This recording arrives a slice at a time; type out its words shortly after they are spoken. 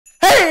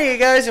Hey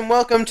guys, and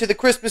welcome to the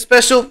Christmas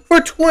special for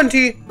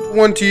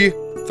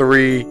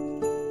 2023.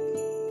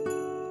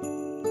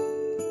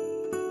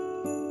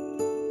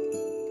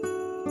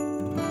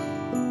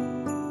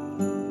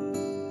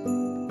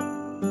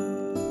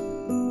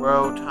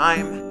 Bro,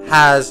 time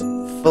has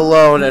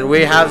flown and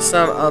we have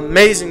some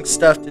amazing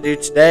stuff to do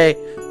today.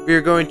 We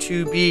are going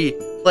to be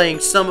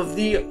playing some of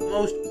the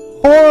most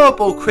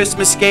horrible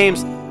Christmas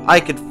games I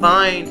could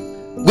find.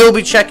 We'll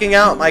be checking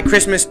out my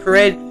Christmas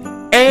parade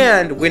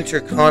and winter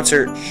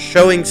concert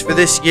showings for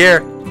this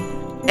year,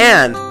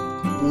 and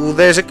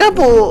there's a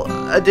couple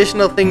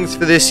additional things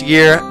for this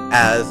year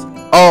as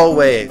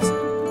always,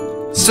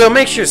 so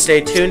make sure to stay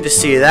tuned to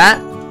see that.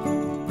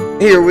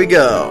 Here we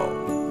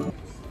go.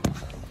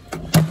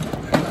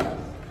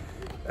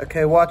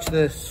 Okay, watch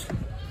this.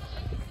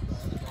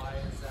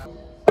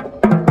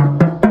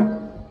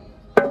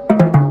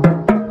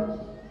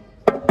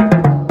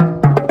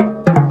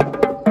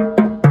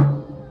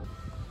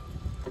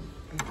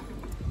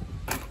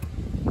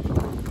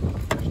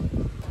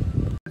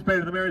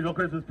 Participated in the Marysville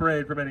Christmas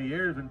Parade for many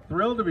years and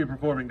thrilled to be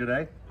performing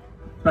today.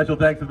 Special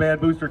thanks to the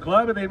Band Booster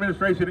Club and the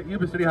administration at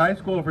Yuba City High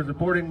School for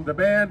supporting the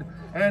band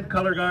and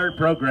color guard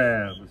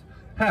programs.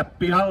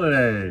 Happy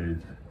holidays!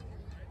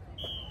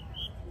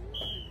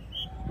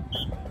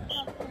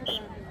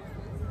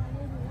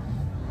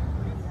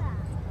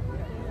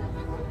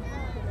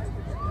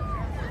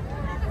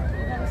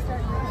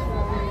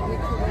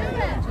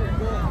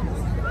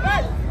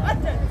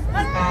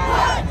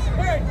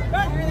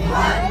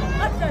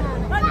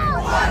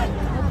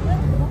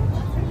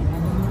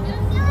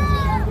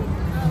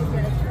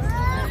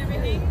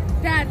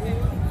 Dad,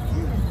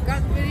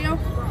 got the video?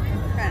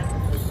 Okay.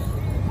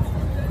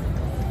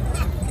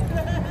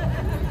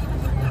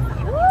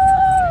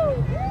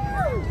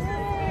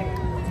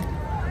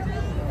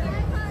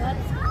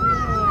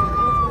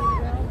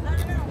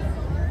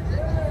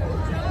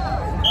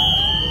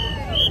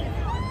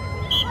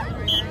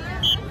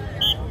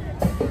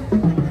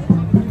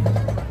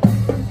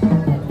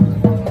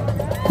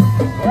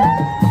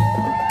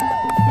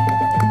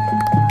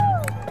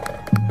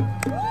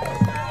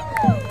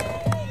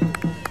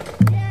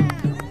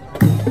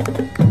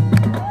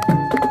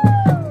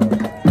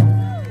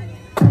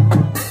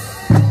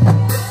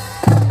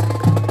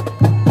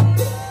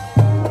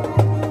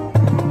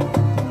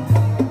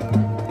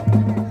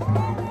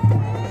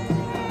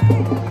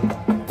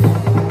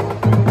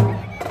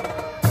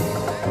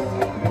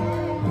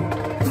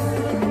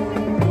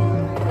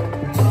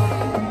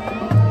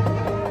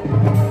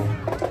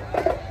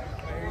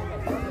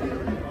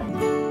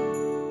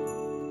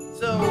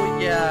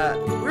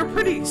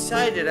 Pretty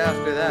excited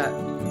after that,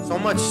 so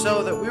much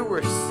so that we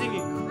were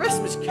singing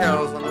Christmas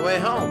carols on the way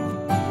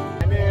home.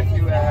 And if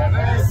you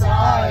ever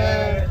saw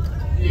it,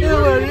 you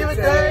would even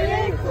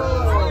say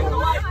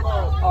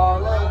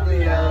all of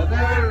the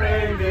other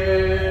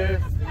reindeer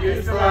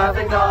used to laugh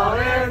and call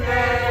his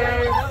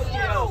name.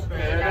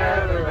 They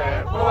never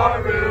went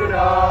for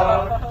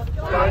Rudolph,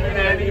 joining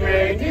any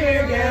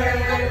reindeer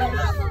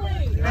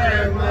game.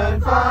 And one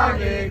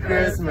foggy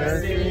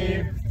Christmas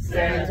Eve,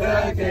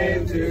 Santa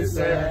came to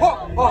say,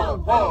 ho, ho,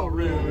 ho,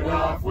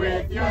 Rudolph,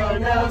 with your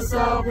nose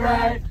so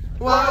bright,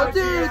 won't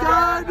you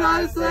guide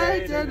my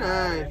sleigh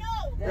tonight?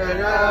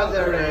 And all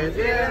the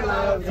reindeer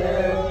loved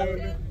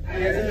him,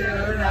 and he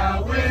turned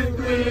out with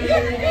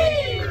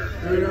glee.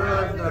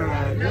 Rudolph the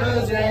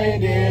red-nosed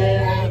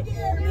reindeer,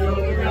 you'll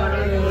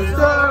remember the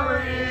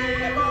story.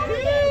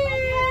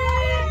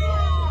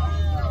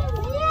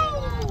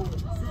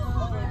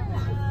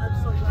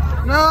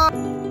 No!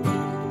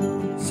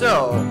 So,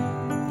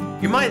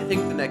 you might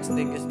think the next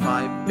thing is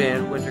my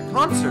band winter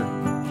concert,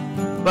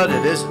 but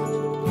it isn't.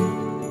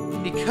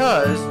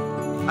 Because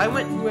I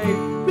went to a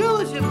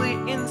relatively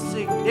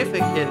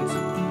insignificant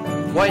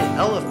white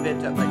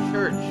elephant at my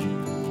church,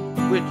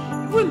 which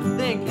you wouldn't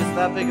think is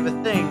that big of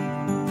a thing,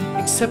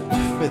 except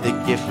for the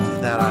gift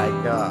that I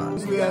got.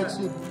 We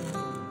actually...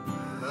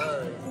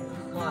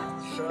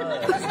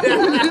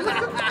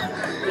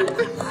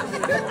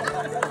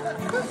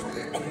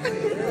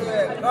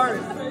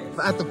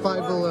 At the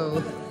Five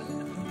Below.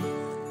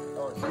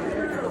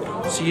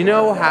 So you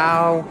know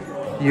how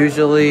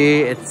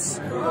usually it's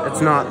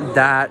not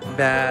that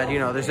bad, you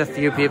know, there's a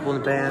few people in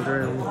the band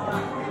room.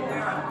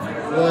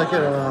 Look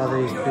at all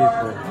these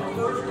people.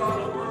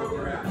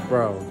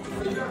 Bro.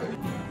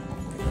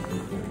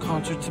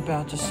 Concert's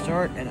about to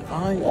start and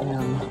I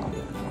am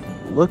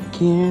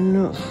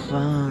looking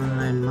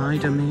fine. My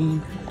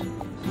domain.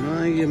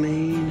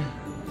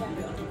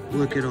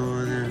 Look at all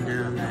of them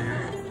down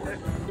there.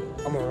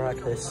 I'm gonna rock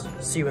this.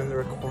 See you in the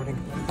recording.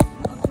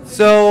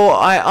 So,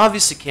 I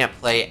obviously can't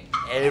play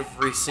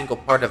every single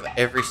part of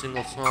every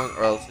single song,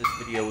 or else this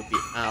video would be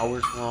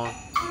hours long.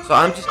 So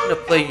I'm just going to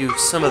play you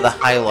some of the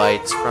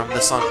highlights from the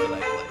song that I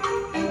played.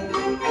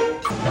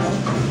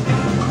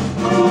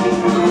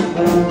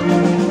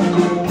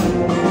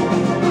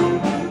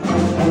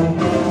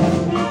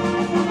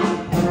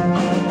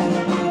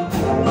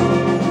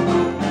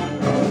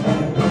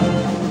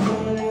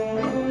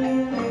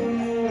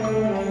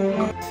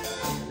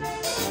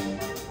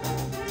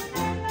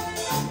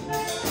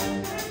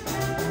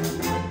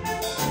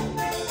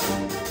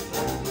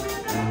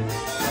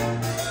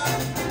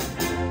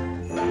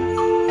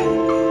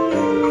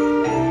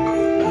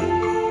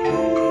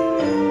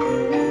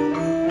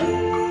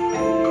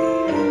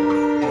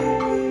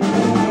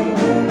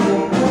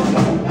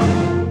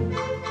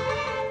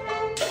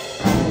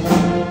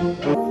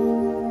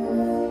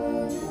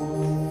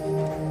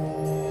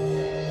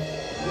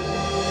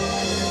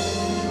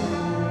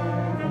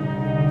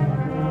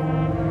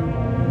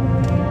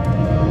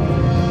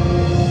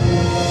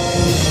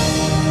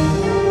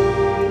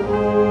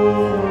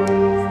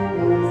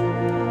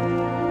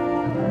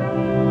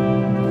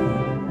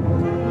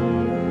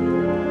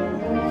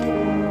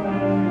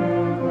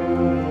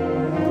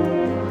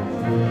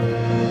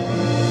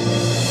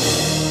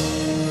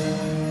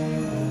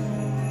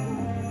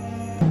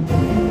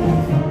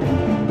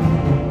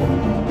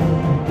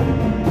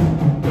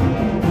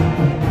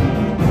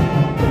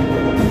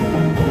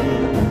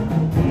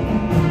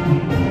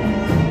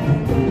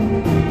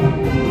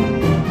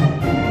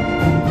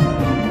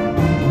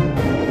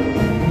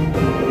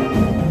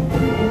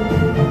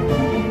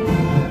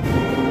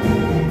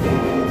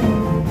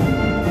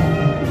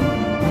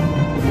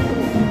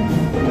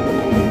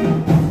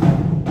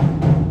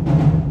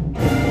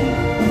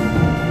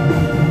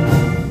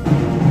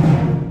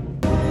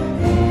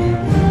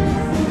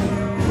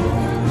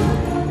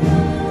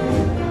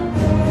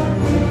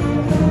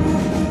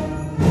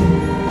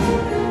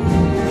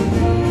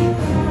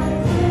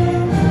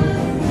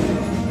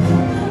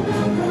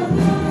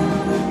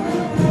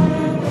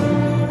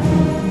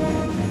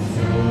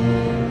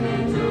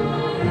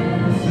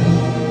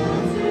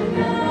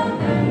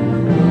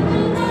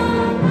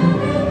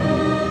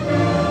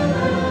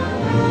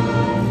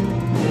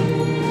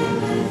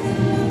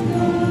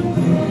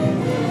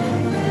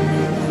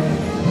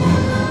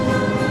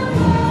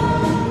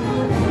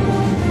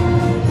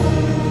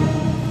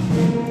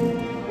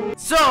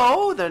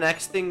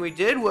 next thing we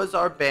did was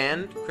our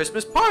band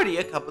Christmas party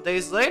a couple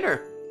days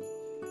later.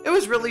 It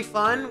was really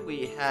fun.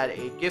 We had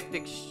a gift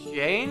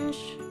exchange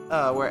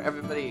where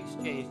everybody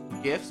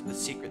exchanged gifts with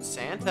Secret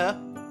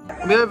Santa.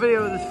 I made a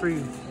video of this for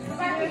you.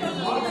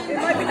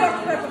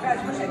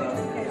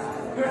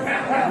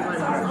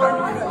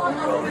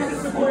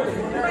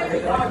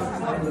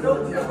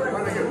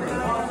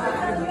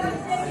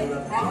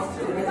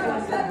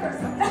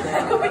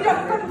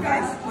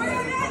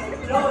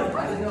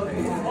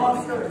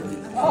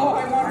 Oh,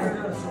 I want her.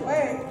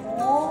 Wait.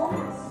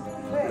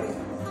 Wait.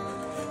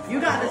 You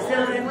got this,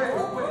 Dylan.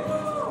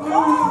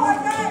 Oh, I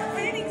got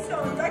painting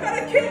stones. I got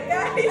a kit,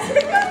 guys.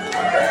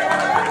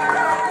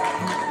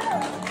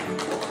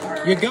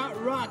 You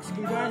got rocks.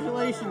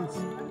 Congratulations.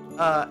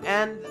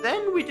 And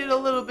then we did a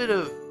little bit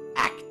of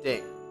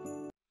acting.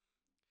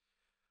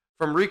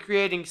 From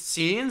recreating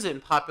scenes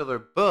in popular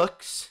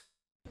books.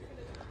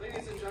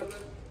 Ladies and gentlemen,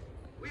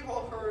 we've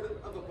all heard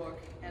of a book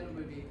and a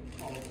movie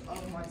called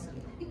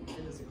WIZZIN. It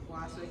is a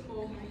classic.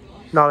 Oh my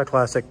gosh. Not a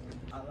classic.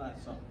 I like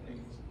something.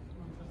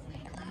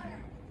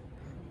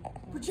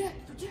 Project.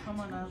 Come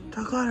on now.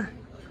 Talk louder.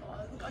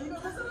 You gotta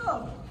listen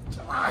up.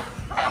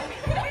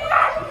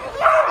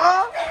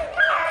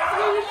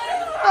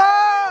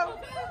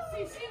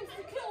 He seems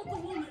to kill the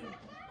woman.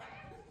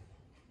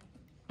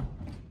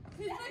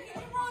 He's making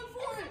him run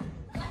for it.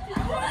 He's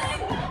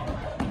running.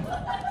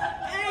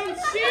 And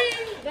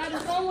that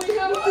is all we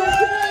have for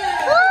today.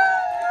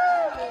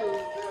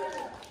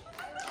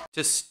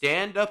 To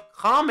stand-up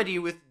comedy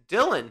with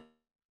Dylan.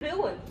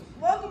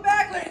 Welcome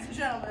back, ladies and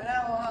gentlemen.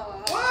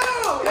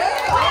 Wow!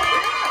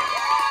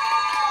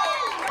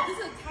 This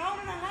is a town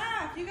and a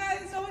half. You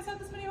guys always have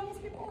this many homeless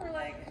people, or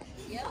like?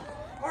 Yeah.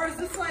 Or is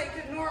this like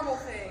a normal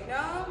thing?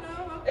 No.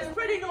 Okay. It's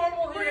pretty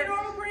normal. Pretty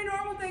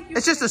normal. Thank you.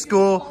 It's just a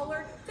school.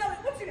 Tell me,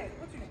 what's your name?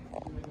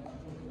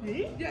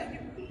 Me? Yeah, you.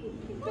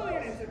 Tell me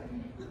your name, sir.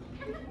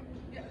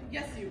 Yeah,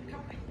 yes, you.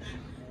 Come on.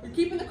 You're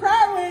keeping the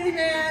crowd waiting,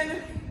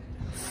 man.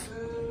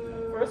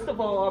 First of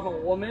all, I'm a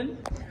woman.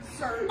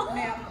 Sir,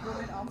 ma'am,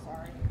 woman, I'm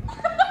sorry.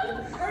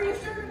 Are you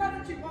sure you're not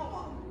a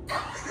Chihuahua?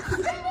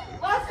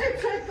 Last year,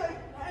 check,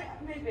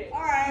 maybe.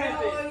 Alright,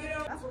 well, you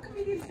know, that's what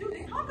comedians do.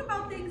 They talk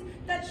about things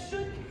that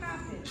shouldn't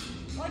happen,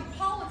 like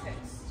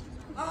politics.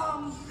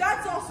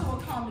 That's also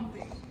a common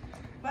thing.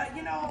 But,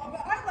 you know,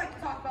 I'd like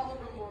to talk about a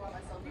little bit more about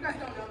myself. You guys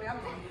don't know me, I'm a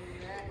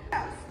comedian.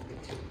 Yes.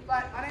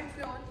 But my name's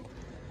Dylan.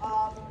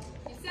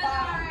 You said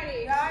that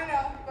already. Yeah, I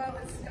know, but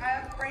I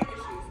have brain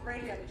issues,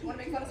 brain damage. You want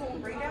to make fun of someone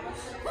with brain damage?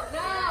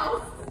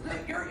 No!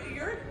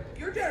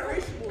 Your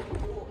generation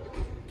will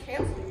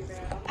cancel you,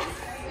 man.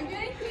 You're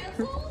getting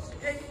canceled?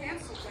 Getting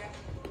canceled, man.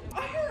 I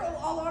hear a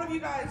lot of you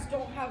guys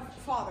don't have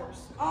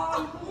fathers.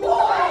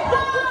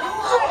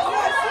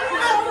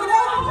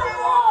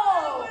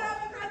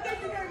 Thank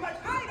you very much.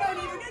 I don't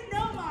even didn't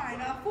know mine.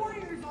 4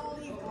 years old,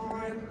 he's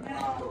gone.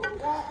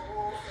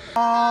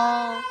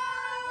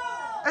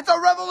 It's a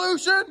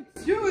revolution!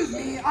 Excuse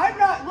me, I'm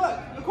not, look,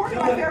 according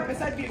to my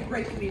therapist, I'd be a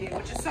great comedian,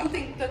 which is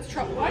something that's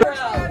trouble. I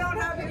don't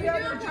have any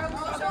other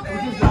jokes.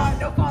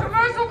 No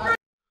problem.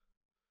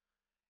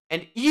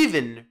 And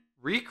even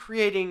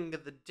recreating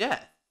the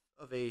death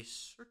of a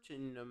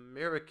certain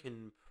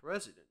American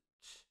president.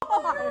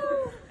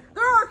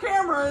 There are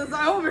cameras,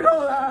 I hope you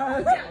know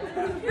that.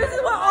 This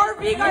is what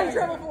RP got in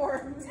trouble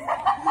for.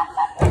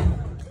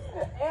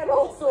 And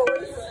also,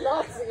 it's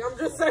Nazi, I'm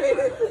just saying.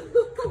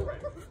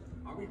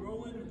 Are we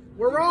rolling?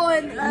 We're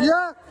rolling.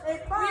 Yeah! We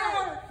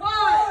are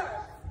 5,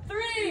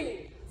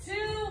 3, 2,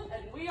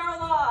 and we are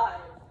live.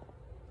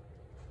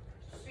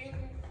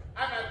 I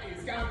got these,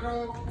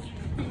 scoundrel.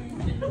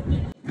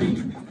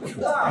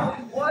 Wow,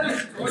 what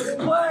is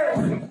play?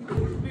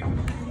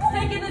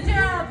 Taking the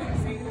jab.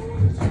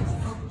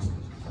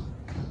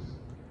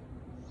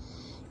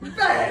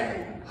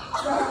 Bang!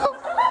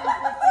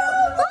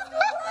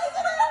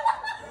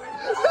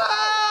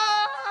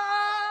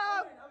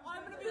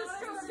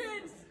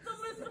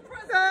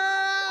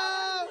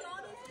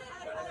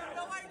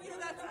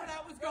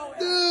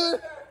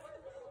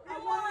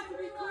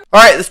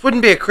 Alright, this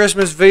wouldn't be a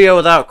Christmas video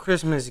without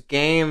Christmas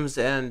games,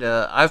 and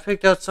I've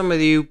picked out some of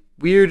the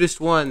weirdest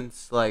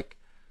ones, like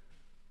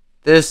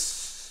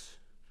this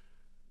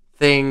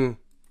thing,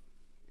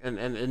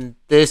 and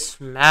this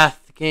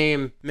math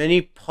game,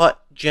 Mini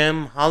Putt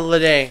Gem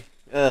Holiday.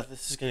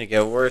 This is gonna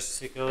get worse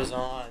as it goes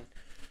on.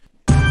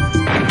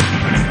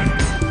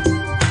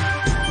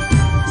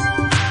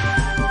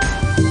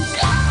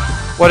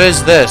 What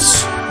is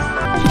this?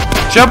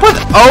 Jump with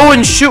O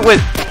and shoot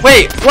with...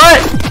 Wait,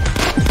 what?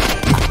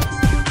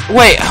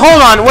 Wait,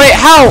 hold on, wait,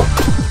 how?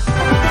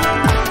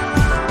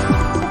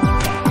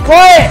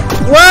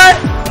 What?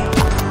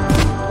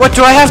 What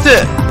do I have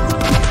to...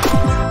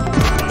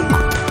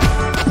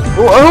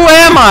 Who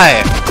am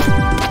I?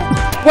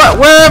 What,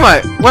 where am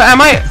I?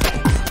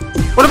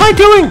 What am I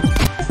doing?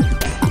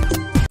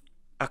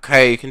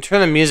 Okay, you can turn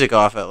the music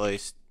off at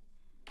least.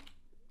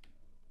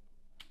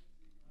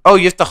 Oh,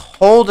 you have to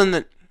hold in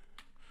the...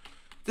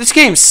 This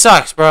game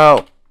sucks,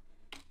 bro.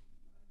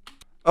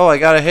 Oh, I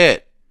got a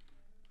hit.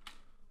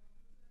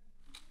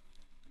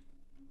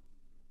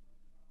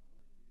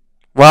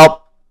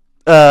 Well,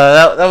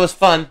 that was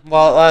fun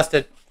while it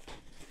lasted.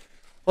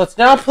 Let's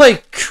now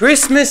play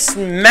Christmas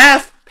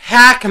Math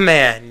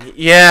Pac-Man.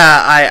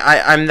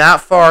 Yeah, I'm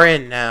that far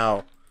in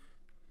now.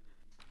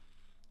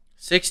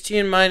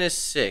 16 minus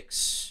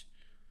 6.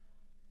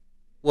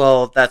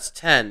 Well, that's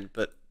 10,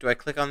 but do I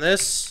click on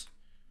this?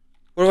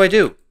 What do I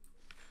do?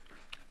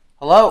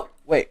 Hello?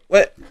 Wait,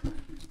 what?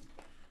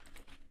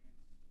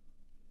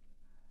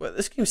 What?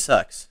 This game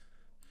sucks.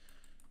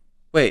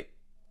 Wait,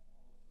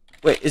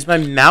 is my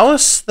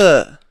mouse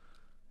the...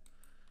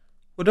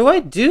 What do I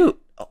do?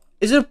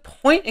 Is it a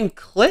point and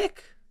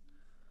click?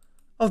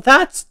 Oh,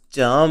 that's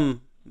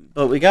dumb.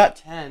 But we got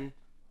 10.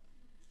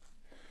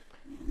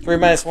 3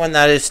 minus 1,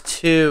 that is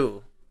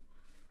 2.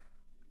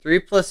 3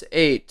 plus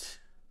 8.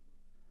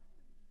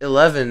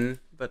 11,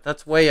 but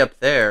that's way up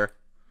there.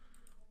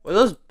 What do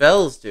those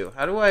bells do?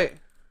 How do I...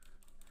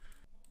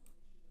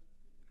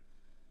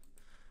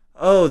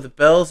 Oh, the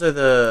bells are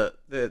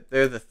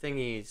they're the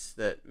thingies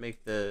that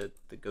make the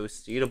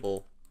ghosts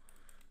eatable.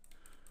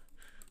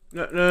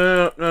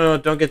 No,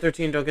 don't get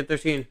 13, don't get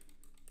 13.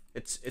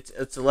 It's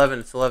 11,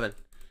 it's 11.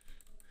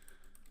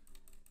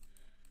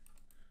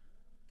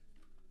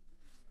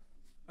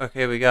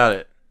 Okay, we got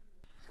it.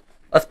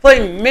 Let's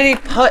play Mini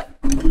Putt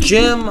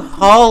Gym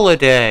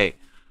Holiday.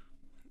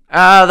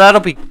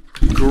 That'll be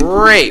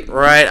great,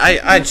 right?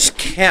 I just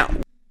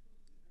can't.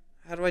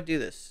 How do I do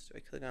this? Do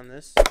I click on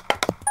this?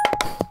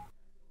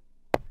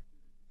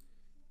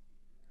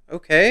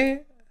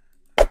 Okay.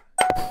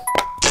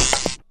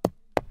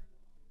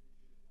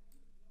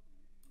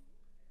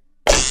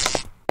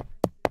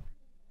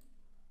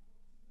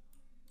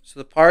 So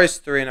the par is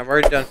 3, and I've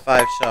already done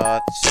 5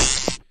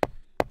 shots.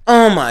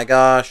 Oh my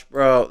gosh,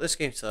 bro. This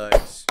game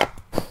sucks.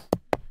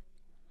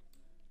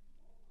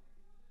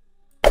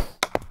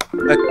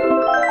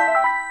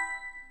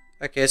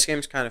 Okay, this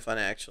game's kind of fun,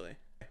 actually.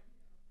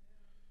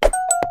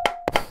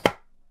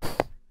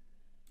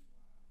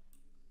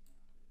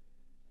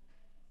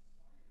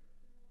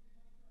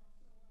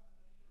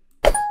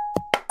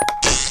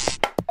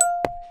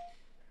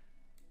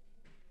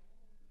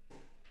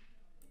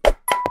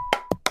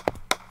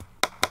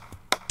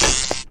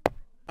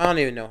 I don't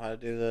even know how to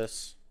do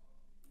this.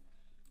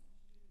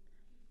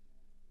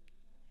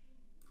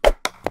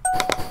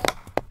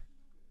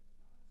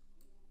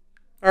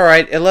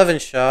 Alright, 11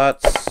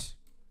 shots.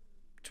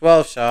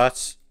 12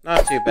 shots.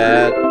 Not too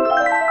bad.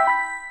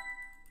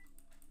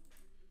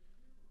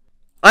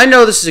 I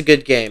know this is a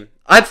good game.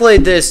 I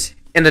played this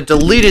in a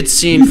deleted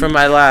scene from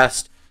my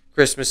last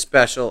Christmas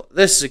special.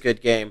 This is a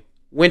good game.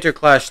 Winter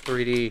Clash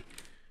 3D.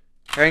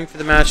 Preparing for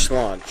the match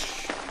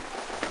launch.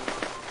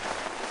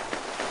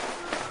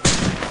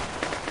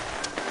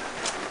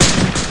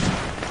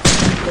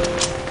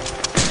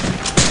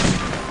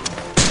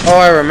 Oh,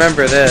 I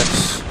remember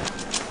this.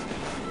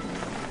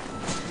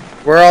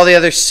 Where are all the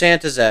other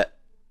Santas at?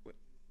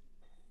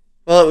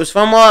 Well, it was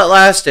fun while it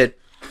lasted.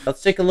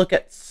 Let's take a look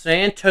at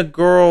Santa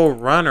Girl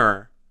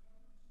Runner.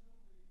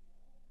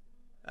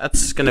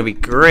 That's gonna be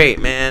great,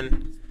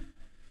 man.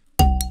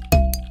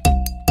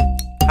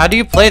 How do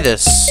you play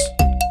this?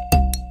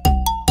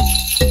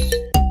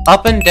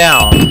 Up and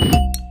down.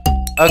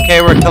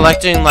 Okay, we're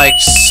collecting like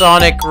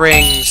Sonic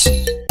rings.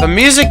 The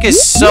music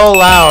is so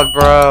loud,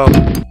 bro.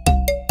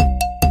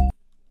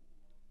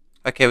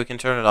 Okay, we can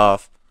turn it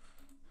off.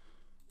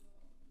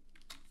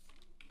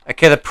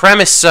 Okay, the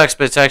premise sucks,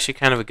 but it's actually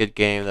kind of a good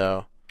game,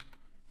 though.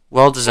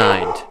 Well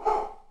designed.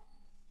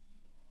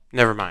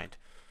 Never mind.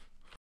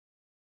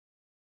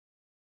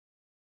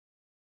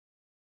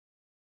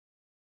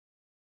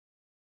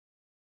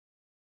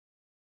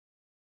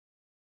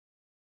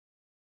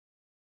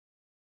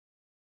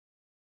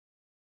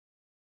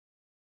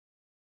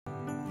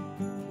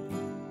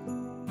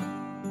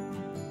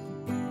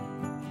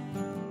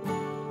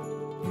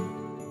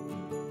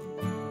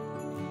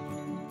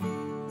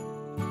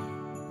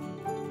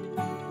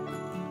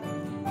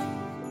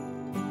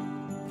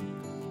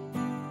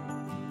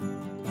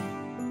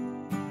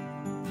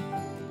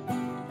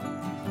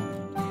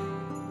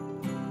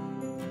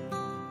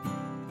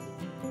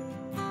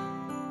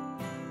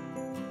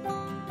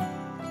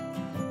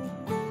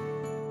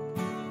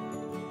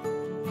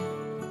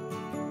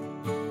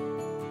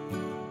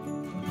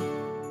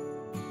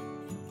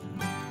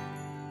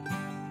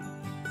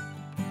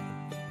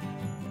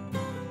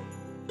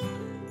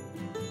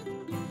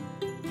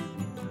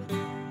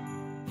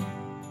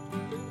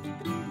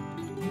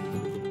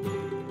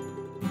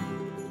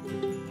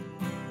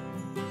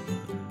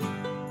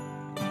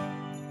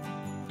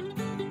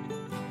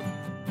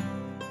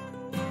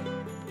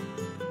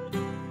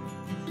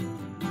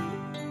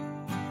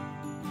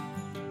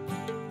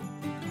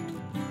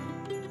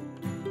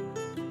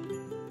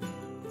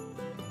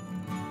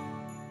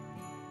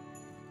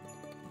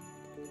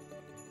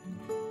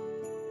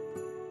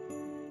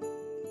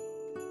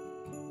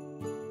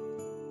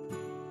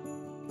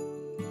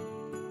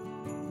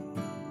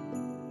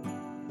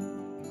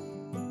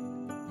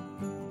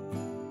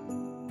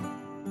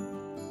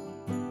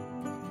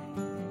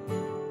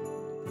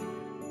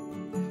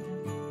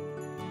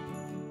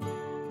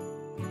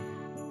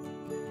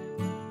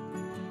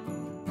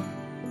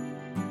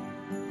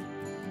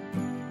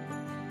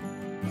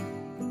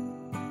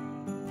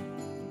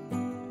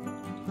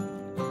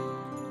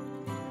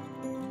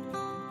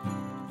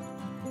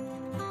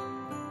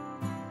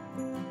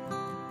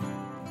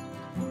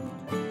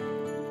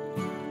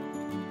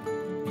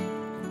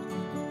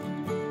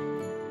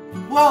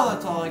 Well,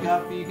 that's all I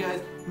got for you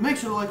guys. Make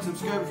sure to like and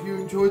subscribe if you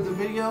enjoyed the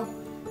video.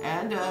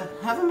 And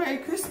have a Merry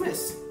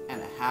Christmas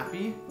and a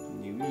Happy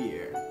New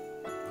Year.